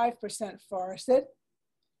 55% forested.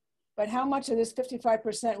 But how much of this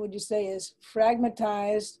 55% would you say is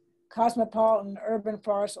fragmentized, cosmopolitan urban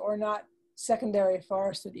forests or not secondary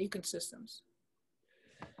forested ecosystems?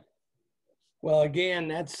 Well, again,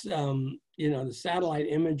 that's, the satellite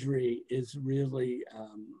imagery is really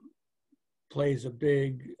plays a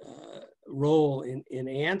big role in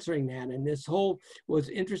answering that. And what's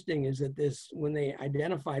interesting is that when they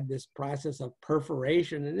identified this process of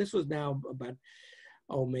perforation, and this was now about,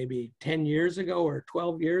 maybe 10 years ago or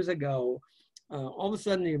 12 years ago, all of a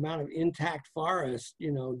sudden the amount of intact forest,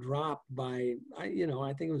 dropped by, I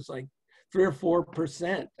think it was like 3 or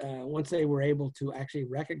 4% once they were able to actually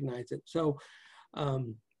recognize it. So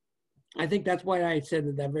I think that's why I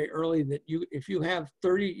said that very early, that if you have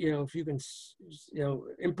 30, if you can,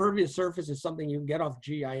 impervious surface is something you can get off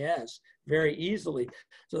GIS very easily.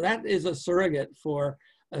 So that is a surrogate for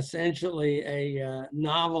essentially a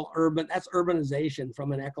novel that's urbanization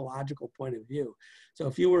from an ecological point of view. So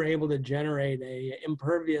if you were able to generate a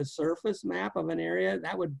impervious surface map of an area,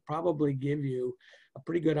 that would probably give you a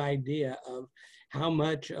pretty good idea of how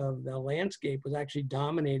much of the landscape was actually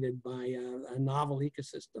dominated by a novel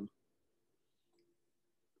ecosystem.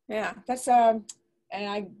 Yeah, that's, and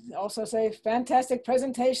I also say fantastic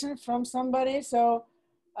presentation from somebody. So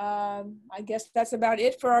I guess that's about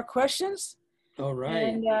it for our questions. All right.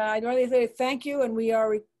 And I'd really say thank you. And we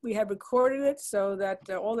have recorded it so that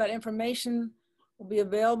all that information will be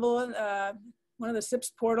available in one of the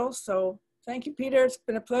SIPS portals. So thank you, Peter. It's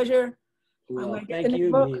been a pleasure. Well, thank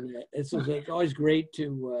you, Nina. It's always great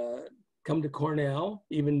to come to Cornell,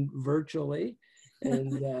 even virtually,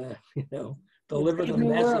 and, deliver the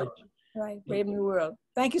message. Right, Brave New World.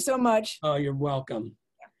 Thank you so much. Oh, you're welcome.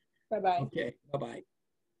 Yeah. Bye-bye. Okay, bye-bye.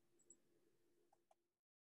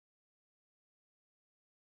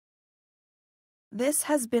 This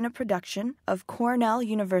has been a production of Cornell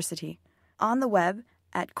University, on the web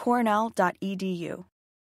at cornell.edu.